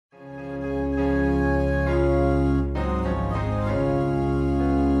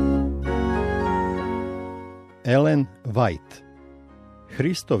Vajt,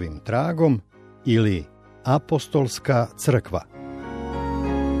 Hristovim tragom ili apostolska crkva.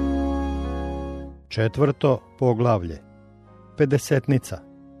 4. poglavlje, Pedesetnica.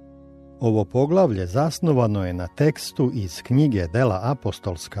 Ovo poglavlje zasnovano je na tekstu iz knjige Dela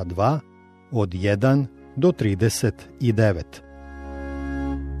apostolska 2 od 1 do 39.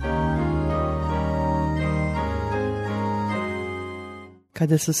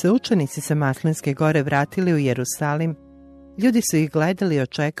 Kada su se učenici sa Maslinske gore vratili u Jerusalim, ljudi su ih gledali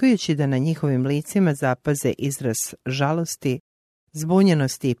očekujući da na njihovim licima zapaze izraz žalosti,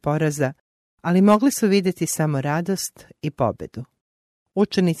 zbunjenosti i poraza, ali mogli su vidjeti samo radost i pobedu.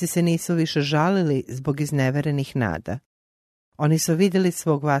 Učenici se nisu više žalili zbog izneverenih nada. Oni su vidjeli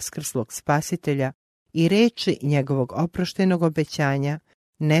svog vaskrslog spasitelja i riječi njegovog oproštenog obećanja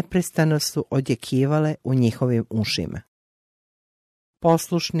neprestano su odjekivale u njihovim ušima.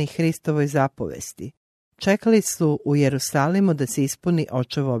 Poslušni Hristovoj zapovesti, čekali su u Jerusalimu da se ispuni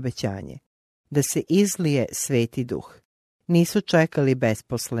očevo obećanje, da se izlije Sveti Duh. Nisu čekali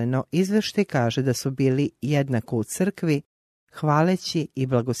besposleno, izveštaj kaže da su bili jednako u crkvi, hvaleći i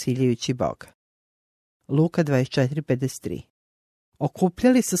blagosiljujući Boga. Luka 24:53.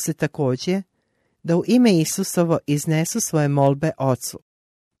 Okupljali su se također da u ime Isusovo iznesu svoje molbe Ocu.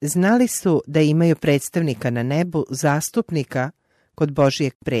 Znali su da imaju predstavnika na nebu, zastupnika kod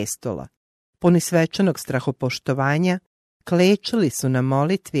Božijeg prestola. Puni svečanog strahopoštovanja, klečali su na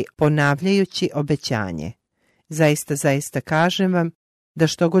molitvi ponavljajući obećanje. Zaista, zaista kažem vam da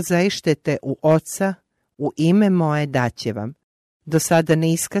što god zaištete u Oca, u ime moje daće vam. Do sada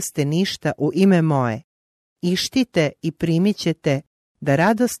ne iskaste ništa u ime moje. Ištite i primit ćete da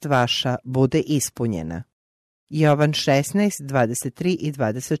radost vaša bude ispunjena. Jovan 16:23 i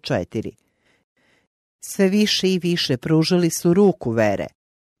 24. Sve više i više pružali su ruku vere,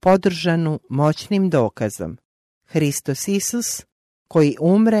 podržanu moćnim dokazom. Hristos Isus, koji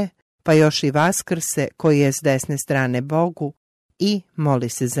umre, pa još i vaskrse, koji je s desne strane Bogu i moli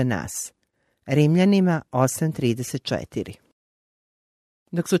se za nas. Rimljanima 8:34.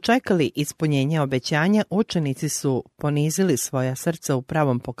 Dok su čekali ispunjenje obećanja, učenici su ponizili svoja srca u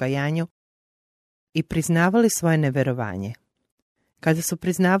pravom pokajanju i priznavali svoje neverovanje. Kada su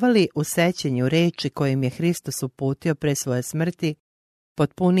priznavali u sećanju reči kojim je Hristos uputio pre svoje smrti,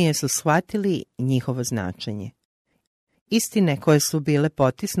 potpunije su shvatili njihovo značenje. Istine koje su bile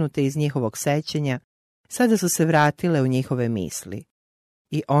potisnute iz njihovog sećanja, sada su se vratile u njihove misli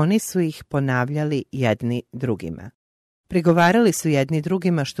i oni su ih ponavljali jedni drugima. Prigovarali su jedni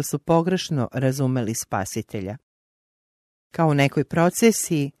drugima što su pogrešno razumeli Spasitelja. Kao u nekoj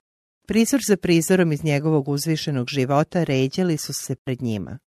procesiji, prizor za prizorom iz njegovog uzvišenog života ređali su se pred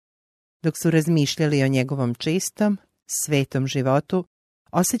njima. Dok su razmišljali o njegovom čistom, svetom životu,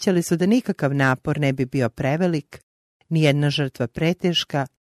 osjećali su da nikakav napor ne bi bio prevelik, nijedna žrtva preteška,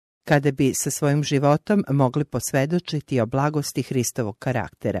 kada bi sa svojim životom mogli posvjedočiti o blagosti Hristovog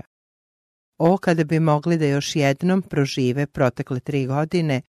karaktera. O, kada bi mogli da još jednom prožive protekle 3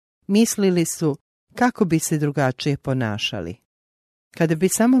 godine, mislili su kako bi se drugačije ponašali. Kada bi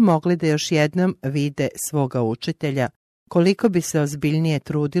samo mogli da još jednom vide svoga učitelja, koliko bi se ozbiljnije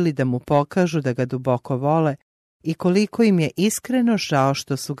trudili da mu pokažu da ga duboko vole i koliko im je iskreno žao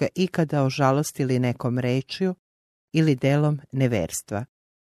što su ga ikada ožalostili nekom rečju ili delom neverstva.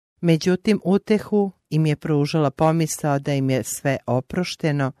 Međutim, utehu im je pružala pomisao da im je sve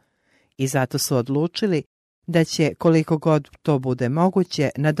oprošteno i zato su odlučili da će, koliko god to bude moguće,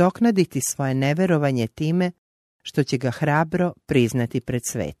 nadoknaditi svoje neverovanje time što će ga hrabro priznati pred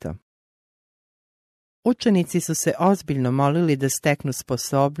svetom. Učenici su se ozbiljno molili da steknu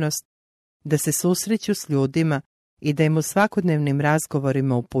sposobnost, da se susreću s ljudima i da im u svakodnevnim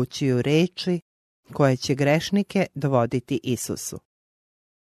razgovorima upućuju reči koje će grešnike dovoditi Isusu.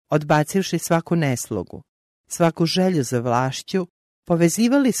 Odbacivši svaku neslogu, svaku želju za vlašću,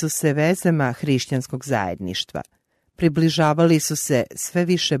 povezivali su se vezama hrišćanskog zajedništva, približavali su se sve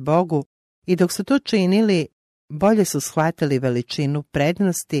više Bogu i dok su to činili, bolje su shvatili veličinu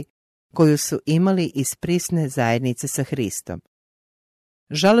prednosti koju su imali iz prisne zajednice sa Hristom.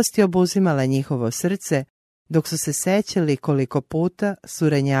 Žalost je obuzimala njihovo srce, dok su se sećali koliko puta su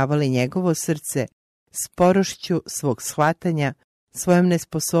ranjavali njegovo srce sporošću svog shvatanja, svojom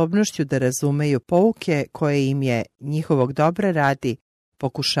nesposobnošću da razumeju pouke koje im je njihovog dobra radi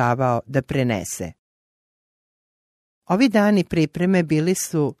pokušavao da prenese. Ovi dani pripreme bili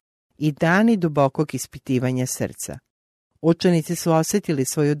su i dani dubokog ispitivanja srca. Učenici su osjetili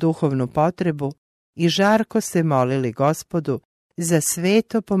svoju duhovnu potrebu i žarko se molili Gospodu za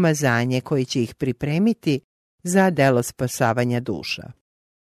sveto pomazanje koji će ih pripremiti za delo spasavanja duša.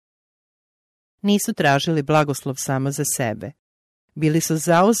 Nisu tražili blagoslov samo za sebe. Bili su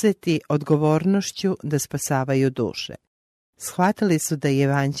zauzeti odgovornošću da spasavaju duše. Shvatili su da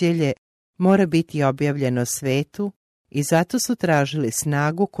evanđelje mora biti objavljeno svetu i zato su tražili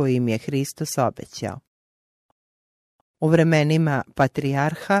snagu koju im je Hristos obećao. U vremenima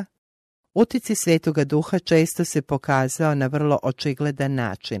patrijarha uticaj Svetoga Duha često se pokazao na vrlo očigledan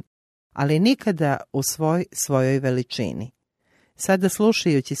način, ali nikada u svojoj veličini. Sada,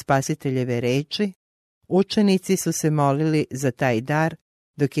 slušajući Spasiteljeve reči, učenici su se molili za taj dar,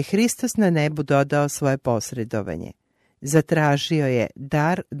 dok je Hristos na nebu dodao svoje posredovanje. Zatražio je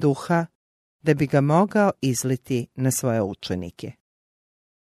dar Duha da bi ga mogao izliti na svoje učenike.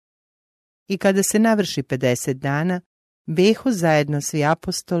 I kada se navrši 50 dana, behu zajedno svi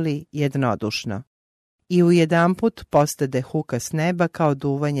apostoli jednodušno. I ujedanput postade huka s neba kao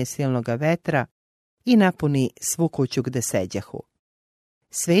duvanje silnoga vetra i napuni svu kuću gde seđahu.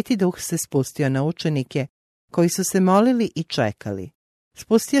 Sveti Duh se spustio na učenike koji su se molili i čekali.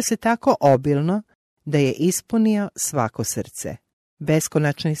 Spustio se tako obilno da je ispunio svako srce.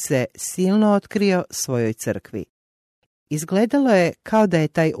 Beskonačni se silno otkrio svojoj crkvi. Izgledalo je kao da je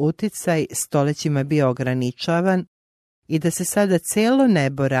taj uticaj stolećima bio ograničavan i da se sada celo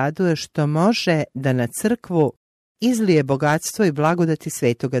nebo raduje što može da na crkvu izlije bogatstvo i blagodati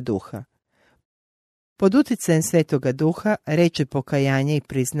Svetoga Duha. Pod uticajem Svetoga Duha reči pokajanja i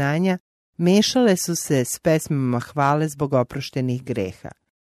priznanja mešale su se s pesmama hvale zbog oproštenih greha.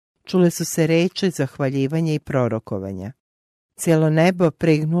 Čule su se reči zahvaljivanja i prorokovanja. Cijelo nebo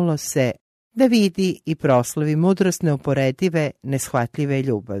pregnulo se da vidi i proslavi mudrost neuporedive, neshvatljive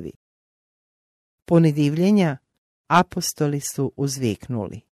ljubavi. Puni divljenja, apostoli su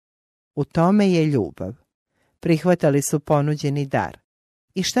uzviknuli. U tome je ljubav. Prihvatali su ponuđeni dar.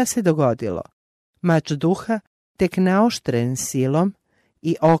 I šta se dogodilo? Mač duha, tek naoštren silom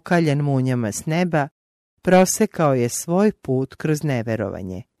i okaljan munjama s neba, prosekao je svoj put kroz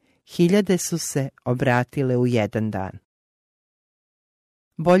neverovanje. Hiljade su se obratile u jedan dan.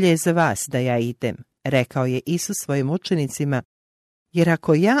 Bolje je za vas da ja idem, rekao je Isus svojim učenicima, jer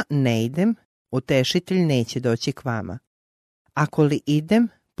ako ja ne idem, utešitelj neće doći k vama. Ako li idem,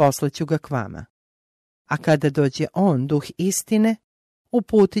 poslaću ga k vama. A kada dođe on, Duh istine,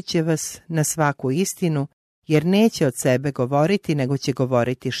 uputit će vas na svaku istinu, jer neće od sebe govoriti, nego će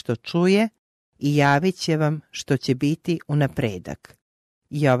govoriti što čuje i javit će vam što će biti unapredak.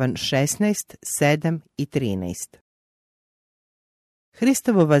 Jovan 16, 7 i 13.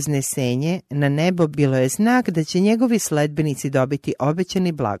 Hristovo vaznesenje na nebo bilo je znak da će njegovi sledbenici dobiti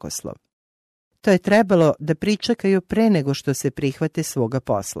obećani blagoslov. To je trebalo da pričekaju pre nego što se prihvate svoga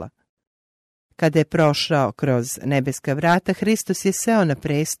posla. Kada je prošao kroz nebeska vrata, Hristos je seo na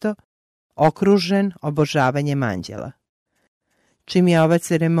presto, okružen obožavanjem anđela. Čim je ova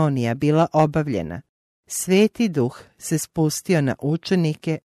ceremonija bila obavljena, Sveti Duh se spustio na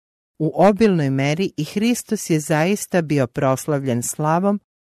učenike u obilnoj meri i Hristos je zaista bio proslavljen slavom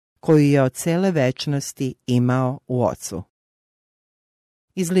koju je od cele večnosti imao u Ocu.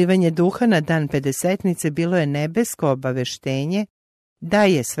 Izlivanje duha na dan Pedesetnice bilo je nebesko obaveštenje da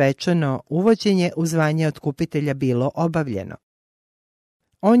je svečano uvođenje u zvanje otkupitelja bilo obavljeno.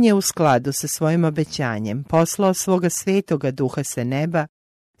 On je u skladu sa svojim obećanjem poslao svoga Svetoga Duha sa neba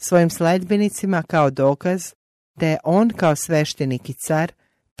svojim sledbenicima kao dokaz da je on kao sveštenik i car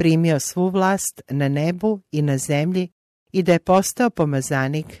primio svu vlast na nebu i na zemlji i da je postao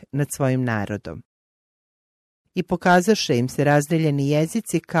pomazanik nad svojim narodom. I pokazaše im se razdeljeni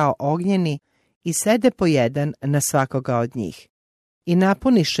jezici kao ognjeni i sede po jedan na svakoga od njih. I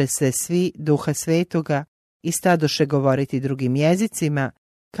napuniše se svi Duha Svetoga i stadoše govoriti drugim jezicima,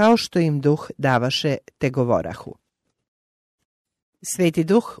 kao što im Duh davaše te govorahu. Sveti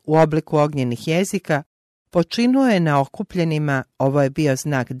Duh u obliku ognjenih jezika počinuo je na okupljenima, ovo je bio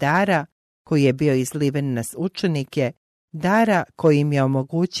znak dara koji je bio izliven na učenike, dara koji im je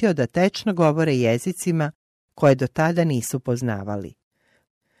omogućio da tečno govore jezicima koje do tada nisu poznavali.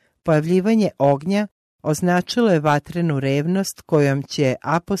 Pojavljivanje ognja označilo je vatrenu revnost kojom će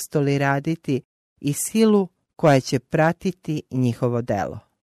apostoli raditi i silu koja će pratiti njihovo delo.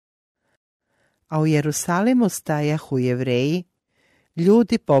 A u Jerusalimu stajahu Jevreji,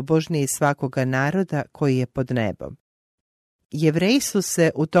 ljudi pobožni iz svakoga naroda koji je pod nebom. Jevreji su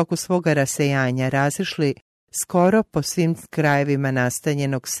se u toku svoga rasejanja razišli skoro po svim krajevima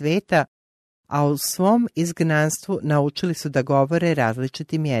nastanjenog sveta, a u svom izgnanstvu naučili su da govore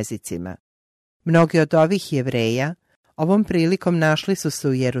različitim jezicima. Mnogi od ovih Jevreja ovom prilikom našli su se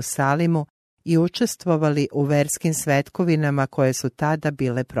u Jerusalimu i učestvovali u verskim svetkovinama koje su tada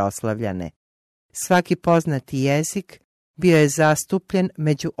bile proslavljane. Svaki poznati jezik bio je zastupljen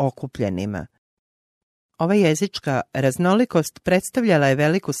među okupljenima, Ova jezička raznolikost predstavljala je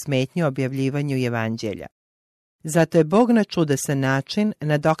veliku smetnju objavljivanju evanđelja. Zato je Bog na čudesan način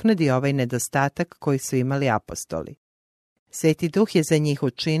nadoknadio ovaj nedostatak koji su imali apostoli. Sveti Duh je za njih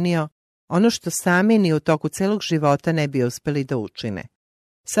učinio ono što sami ni u toku celog života ne bi uspeli da učine.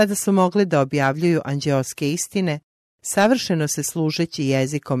 Sada su mogli da objavljuju anđeoske istine, savršeno se služeći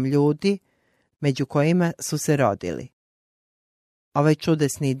jezikom ljudi, među kojima su se rodili. Ovaj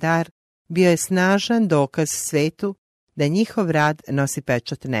čudesni dar bio je snažan dokaz svetu da njihov rad nosi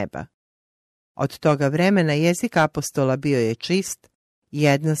pečat neba. Od toga vremena jezik apostola bio je čist,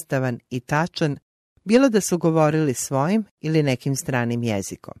 jednostavan i tačan, bilo da su govorili svojim ili nekim stranim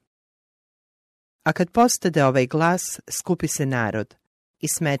jezikom. A kad postade ovaj glas, skupi se narod i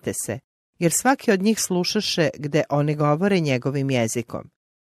smete se, jer svaki od njih slušaše gde oni govore njegovim jezikom.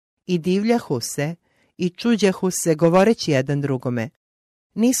 I divljahu se i čuđahu se govoreći jedan drugome: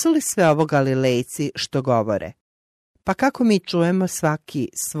 nisu li sve ovo Galilejci što govore? Pa kako mi čujemo svaki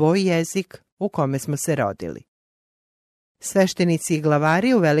svoj jezik u kome smo se rodili? Sveštenici i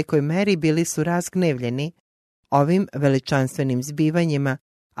glavari u velikoj meri bili su razgnevljeni ovim veličanstvenim zbivanjima,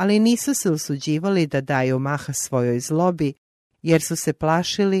 ali nisu se usuđivali da daju maha svojoj zlobi, jer su se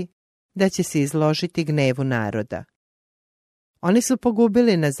plašili da će se izložiti gnevu naroda. Oni su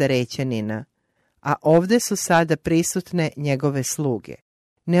pogubili Nazarećanina, a ovde su sada prisutne njegove sluge,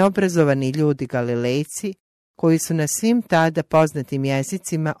 neobrazovani ljudi Galilejci, koji su na svim tada poznatim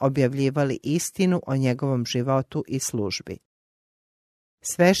jezicima objavljivali istinu o njegovom životu i službi.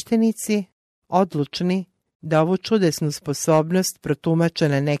 Sveštenici, odlučni da ovu čudesnu sposobnost protumače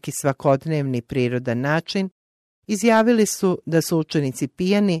na neki svakodnevni prirodan način, izjavili su da su učenici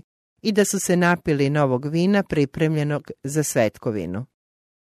pijani i da su se napili novog vina pripremljenog za svetkovinu.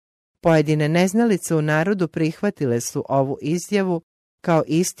 Pojedine neznalice u narodu prihvatile su ovu izjavu kao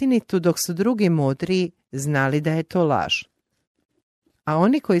istinitu, dok su drugi mudriji znali da je to laž. A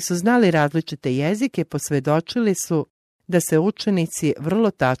oni koji su znali različite jezike posvedočili su da se učenici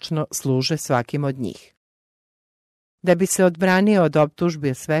vrlo tačno služe svakim od njih. Da bi se odbranio od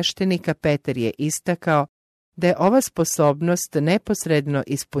optužbe sveštenika, Petar je istakao da je ova sposobnost neposredno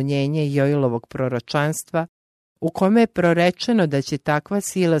ispunjenje Joilovog proročanstva, u kome je prorečeno da će takva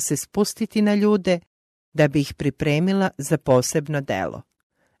sila se spustiti na ljude da bi ih pripremila za posebno delo.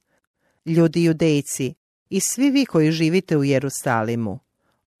 Ljudi judejci i svi vi koji živite u Jerusalimu,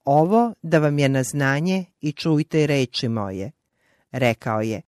 ovo da vam je na znanje i čujte reči moje, rekao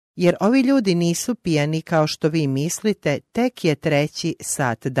je, jer ovi ljudi nisu pijani kao što vi mislite, tek je 3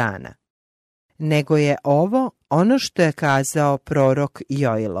 sat dana. Nego je ovo ono što je kazao prorok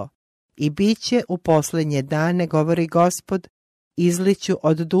Joilo. I bit će u posljednje dane, govori Gospod, izliću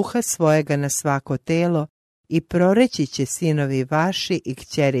od duha svojega na svako telo i proreći će sinovi vaši i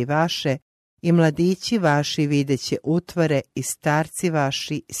kćeri vaše i mladići vaši videće utvare i starci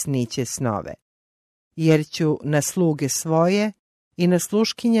vaši sniće snove. Jer ću na sluge svoje i na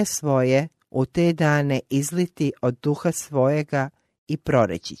sluškinje svoje u te dane izliti od duha svojega i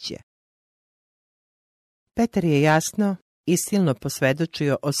proreći će. Petar je jasno i silno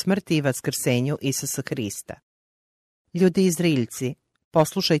posvedočio o smrti i vaskrsenju Isusa Hrista. Ljudi Izraeljci,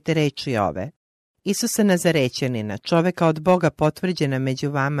 poslušajte reči ove. Isusa Nazarećanina, čoveka od Boga potvrđena među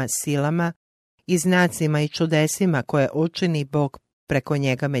vama silama i znacima i čudesima koje učini Bog preko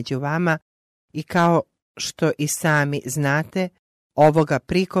njega među vama, i kao što i sami znate, ovoga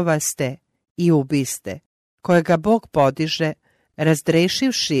prikovaste i ubiste, kojega Bog podiže,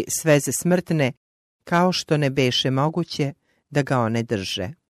 razdrešivši sveze smrtne, kao što ne beše moguće da ga one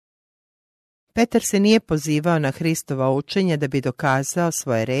drže. Petar se nije pozivao na Hristova učenja da bi dokazao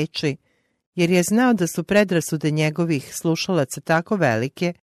svoje reči, jer je znao da su predrasude njegovih slušalaca tako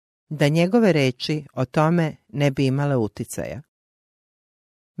velike da njegove reči o tome ne bi imale uticaja.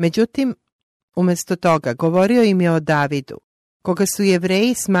 Međutim, umjesto toga govorio im je o Davidu, koga su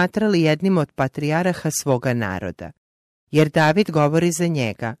Jevreji smatrali jednim od patrijaraha svoga naroda. Jer David govori za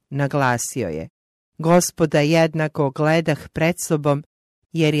njega, naglasio je: Gospoda jednako gledah pred sobom,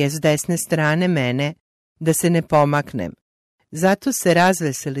 jer je s desne strane mene, da se ne pomaknem. Zato se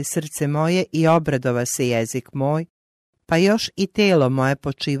razveseli srce moje i obradova se jezik moj, pa još i telo moje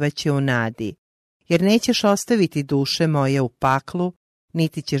počivaće u nadi, jer nećeš ostaviti duše moje u paklu,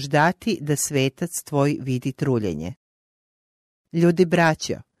 niti ćeš dati da svetac tvoj vidi truljenje. Ljudi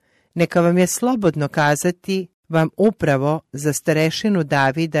braćo, neka vam je slobodno kazati vam upravo za starešinu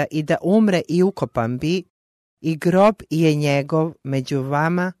Davida i da umre i ukopan bi, i grob je njegov među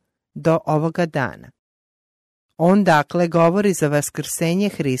vama do ovoga dana. On dakle govori za vaskrsenje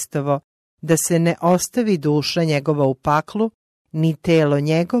Hristovo, da se ne ostavi duša njegova u paklu, ni telo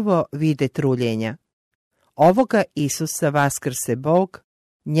njegovo vide truljenja. ovoga Isusa vaskrse Bog,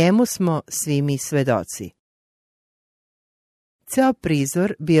 njemu smo svi mi svedoci. Ceo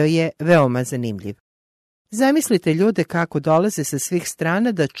prizor bio je veoma zanimljiv. Zamislite ljude kako dolaze sa svih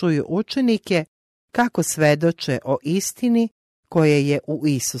strana da čuju učenike kako svedoče o istini koja je u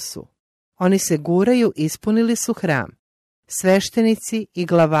Isusu. Oni se guraju, ispunili su hram. Sveštenici i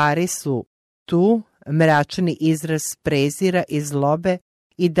glavari su tu, mračni izraz prezira i zlobe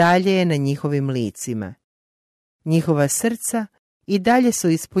i dalje je na njihovim licima. Njihova srca i dalje su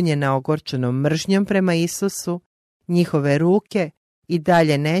ispunjena ogorčenom mržnjom prema Isusu, njihove ruke i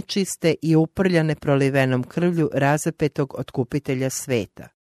dalje nečiste i uprljane prolivenom krvlju razapetog otkupitelja sveta.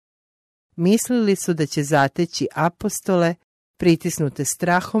 Mislili su da će zateći apostole, pritisnute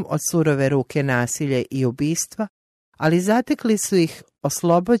strahom od surove ruke nasilja i ubistva, ali zatekli su ih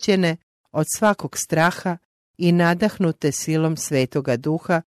oslobođene od svakog straha i nadahnute silom Svetoga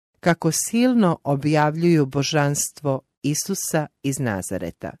Duha, kako silno objavljuju božanstvo Isusa iz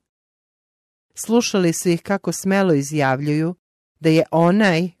Nazareta. Slušali su ih kako smelo izjavljuju da je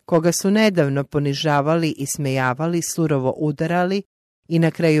onaj koga su nedavno ponižavali i smejavali, surovo udarali i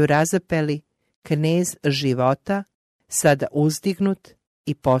na kraju razapeli, knez života, sada uzdignut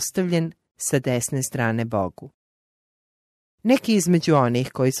i postavljen sa desne strane Bogu. Neki između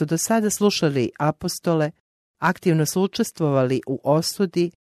onih koji su do sada slušali apostole aktivno su učestvovali u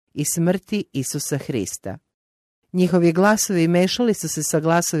osudi i smrti Isusa Hrista. Njihovi glasovi mešali su se sa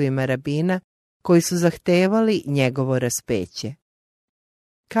glasovima rabina koji su zahtevali njegovo raspeće.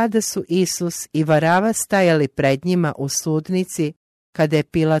 Kada su Isus i Varava stajali pred njima u sudnici, kada je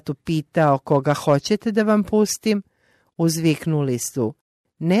Pilat upitao koga hoćete da vam pustim, uzviknuli su,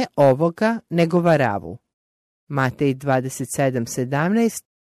 ne ovoga, nego Varavu. Matej 27:17,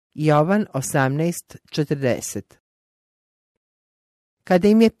 Jovan 18:40. Kada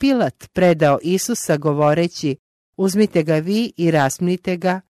im je Pilat predao Isusa govoreći, uzmite ga vi i raspnite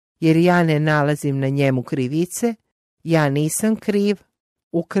ga, jer ja ne nalazim na njemu krivice, ja nisam kriv,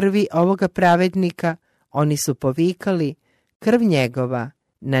 u krvi ovoga pravednika, oni su povikali, krv njegova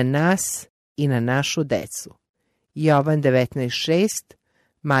na nas i na našu decu. Jovan 19:6,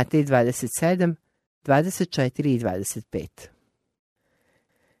 Matej 27, 24 i 25.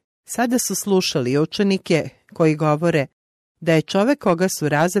 Sada su slušali učenike koji govore da je čovek koga su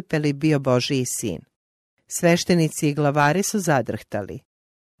razapeli bio Božiji sin. Sveštenici i glavari su zadrhtali.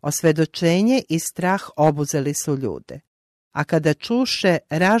 Osvedočenje i strah obuzeli su ljude. A kada čuše,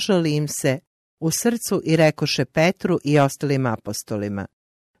 ražali im se u srcu i rekoše Petru i ostalim apostolima,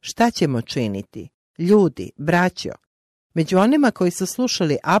 šta ćemo činiti? Ljudi, braćo. Među onima koji su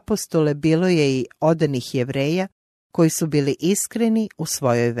slušali apostole bilo je i odanih Jevreja koji su bili iskreni u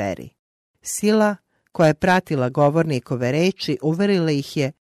svojoj veri. Sila koja je pratila govornikove reči uverila ih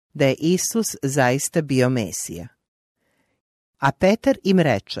je da je Isus zaista bio Mesija. A Petar im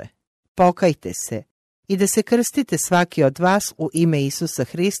reče, pokajte se i da se krstite svaki od vas u ime Isusa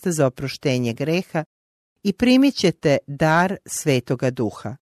Hrista za oproštenje greha i primit ćete dar Svetoga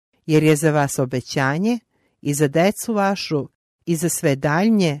Duha, jer je za vas obećanje i za decu vašu i za sve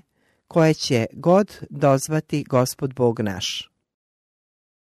daljnje koje će god dozvati Gospod Bog naš.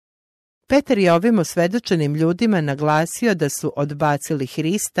 Petar je ovim osvedočenim ljudima naglasio da su odbacili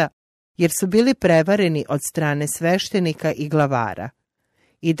Hrista jer su bili prevareni od strane sveštenika i glavara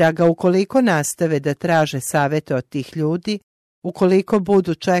i da ga ukoliko nastave da traže savete od tih ljudi, ukoliko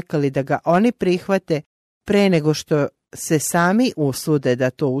budu čekali da ga oni prihvate pre nego što se sami usude da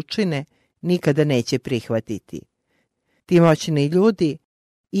to učine, nikada neće prihvatiti. Ti moćni ljudi,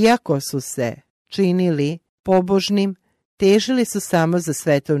 iako su se činili pobožnim, težili su samo za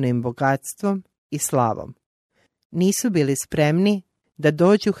svetovnim bogatstvom i slavom. Nisu bili spremni da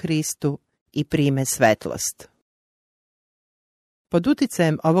dođu Hristu i prime svetlost. Pod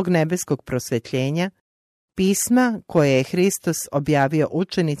uticajem ovog nebeskog prosvetljenja, pisma koje je Hristos objavio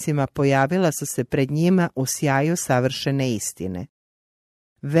učenicima pojavila su se pred njima u sjaju savršene istine.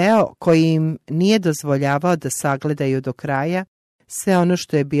 Veo koji im nije dozvoljavao da sagledaju do kraja sve ono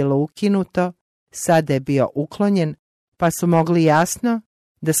što je bilo ukinuto, sada je bio uklonjen, pa su mogli jasno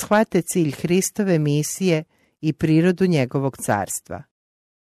da shvate cilj Hristove misije i prirodu njegovog carstva.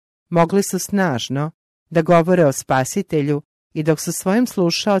 Mogli su snažno da govore o Spasitelju i dok su svojim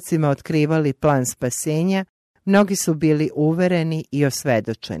slušaocima otkrivali plan spasenja, mnogi su bili uvereni i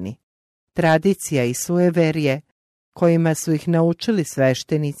osvedočeni. Tradicija i sujeverje, kojima su ih naučili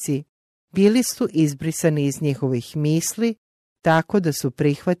sveštenici, bili su izbrisani iz njihovih misli, tako da su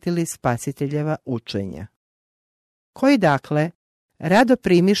prihvatili Spasiteljeva učenja. Koji dakle, rado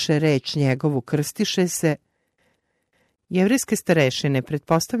primiše reč njegovu, krstiše se, Jevrejske starešine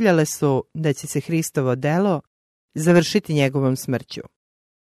pretpostavljale su da će se Hristovo delo završiti njegovom smrću,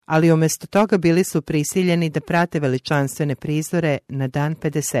 ali umjesto toga bili su prisiljeni da prate veličanstvene prizore na dan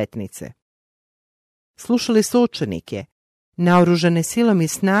Pedesetnice. Slušali su učenike, naoružane silom i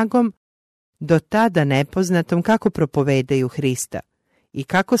snagom, do tada nepoznatom kako propovedaju Hrista i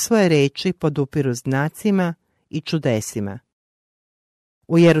kako svoje reči podupiru znacima i čudesima.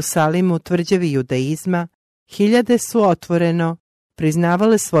 U Jerusalimu, tvrđavi judaizma, hiljade su otvoreno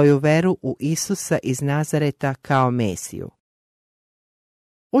priznavale svoju veru u Isusa iz Nazareta kao Mesiju.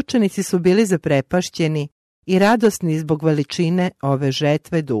 Učenici su bili zaprepašćeni i radosni zbog veličine ove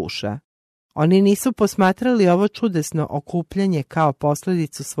žetve duša. Oni nisu posmatrali ovo čudesno okupljanje kao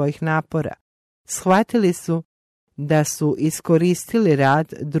posljedicu svojih napora. Shvatili su da su iskoristili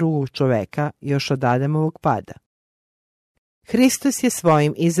rad drugog čoveka još od Adamovog pada. Hristos je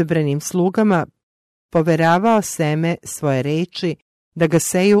svojim izabranim slugama poveravao seme svoje reči da ga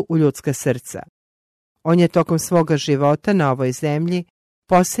seju u ljudska srca. On je tokom svoga života na ovoj zemlji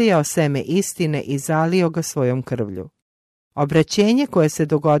posejao seme istine i zalio ga svojom krvlju. Obraćenje koje se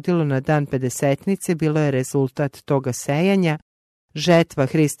dogodilo na dan Pedesetnice bilo je rezultat toga sejanja, žetva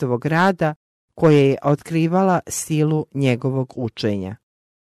Hristovog rada koja je otkrivala silu njegovog učenja.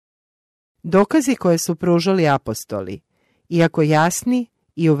 Dokazi koje su pružali apostoli, iako jasni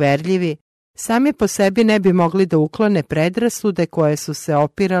i uverljivi, sami po sebi ne bi mogli da uklone predrasude koje su se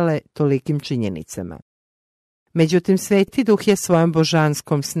opirale tolikim činjenicama. Međutim, Sveti Duh je svojom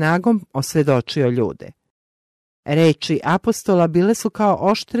božanskom snagom osvedočio ljude. Reči apostola bile su kao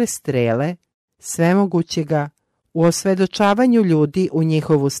oštre strele svemogućega u osvedočavanju ljudi u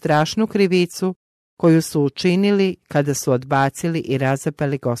njihovu strašnu krivicu koju su učinili kada su odbacili i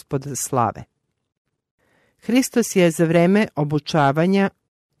razapeli Gospoda slave. Hristos je za vreme obučavanja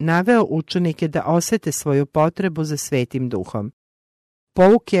naveo učenike da osete svoju potrebu za Svetim Duhom.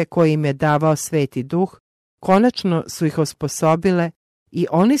 Pouke koje im je davao Sveti Duh konačno su ih osposobile i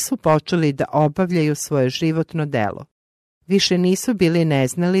oni su počeli da obavljaju svoje životno delo. Više nisu bili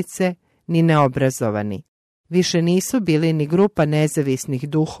neznalice ni neobrazovani. Više nisu bili ni grupa nezavisnih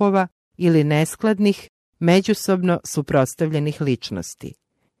duhova ili neskladnih, međusobno suprotstavljenih ličnosti.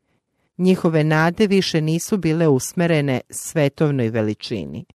 Njihove nade više nisu bile usmerene svetovnoj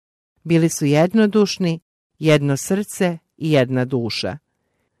veličini. Bili su jednodušni, jedno srce i jedna duša.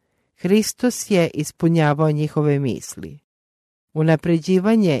 Hristos je ispunjavao njihove misli.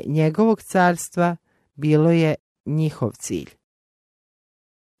 Unapređivanje njegovog carstva bilo je njihov cilj.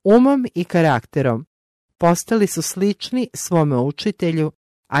 Umom i karakterom postali su slični svome učitelju,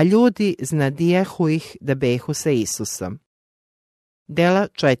 a ljudi znadijahu ih da behu sa Isusom. Dela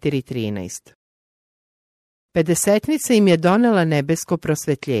 4.13. Pedesetnica im je donela nebesko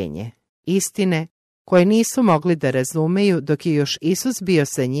prosvetljenje, istine koje nisu mogli da razumeju dok je još Isus bio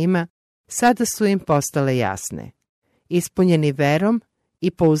sa njima, sada su im postale jasne. Ispunjeni verom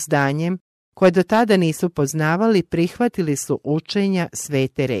i pouzdanjem koje do tada nisu poznavali, prihvatili su učenja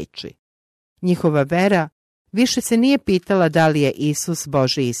svete reči. Njihova vera više se nije pitala da li je Isus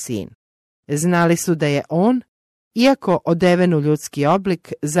Božiji sin. Znali su da je on, iako odeven u ljudski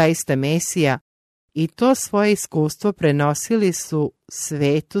oblik, zaista Mesija, i to svoje iskustvo prenosili su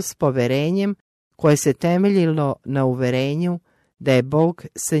svetu s poverenjem koje se temeljilo na uverenju da je Bog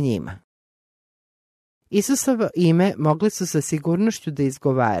sa njima. Isusovo ime mogli su sa sigurnošću da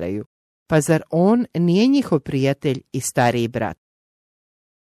izgovaraju, pa zar on nije njihov prijatelj i stariji brat?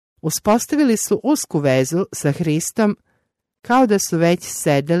 Uspostavili su usku vezu sa Hristom kao da su već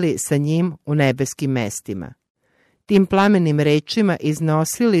sedeli sa njim u nebeskim mestima. Tim plamenim rečima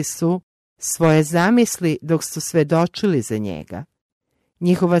iznosili su svoje zamisli dok su svedočili za njega.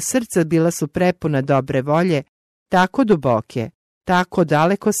 Njihova srca bila su prepuna dobre volje, tako duboke, tako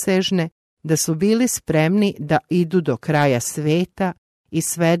dalekosežne, da su bili spremni da idu do kraja sveta i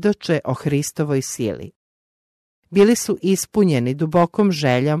svedoče o Hristovoj sili. Bili su ispunjeni dubokom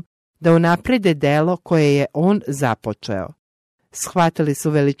željom da unaprede delo koje je on započeo. Shvatili su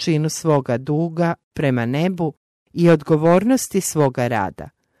veličinu svoga duga prema nebu i odgovornosti svoga rada.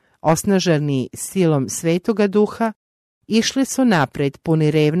 Osnaženi silom Svetoga Duha, išli su napred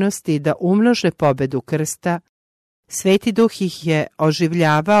puni revnosti da umnože pobedu krsta. Sveti Duh ih je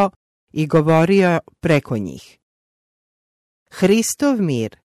oživljavao i govorio preko njih. Hristov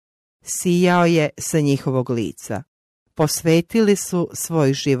mir sijao je sa njihovog lica. Posvetili su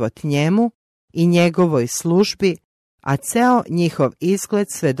svoj život njemu i njegovoj službi, a ceo njihov izgled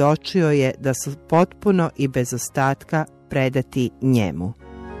svedočio je da su potpuno i bez ostatka predati njemu.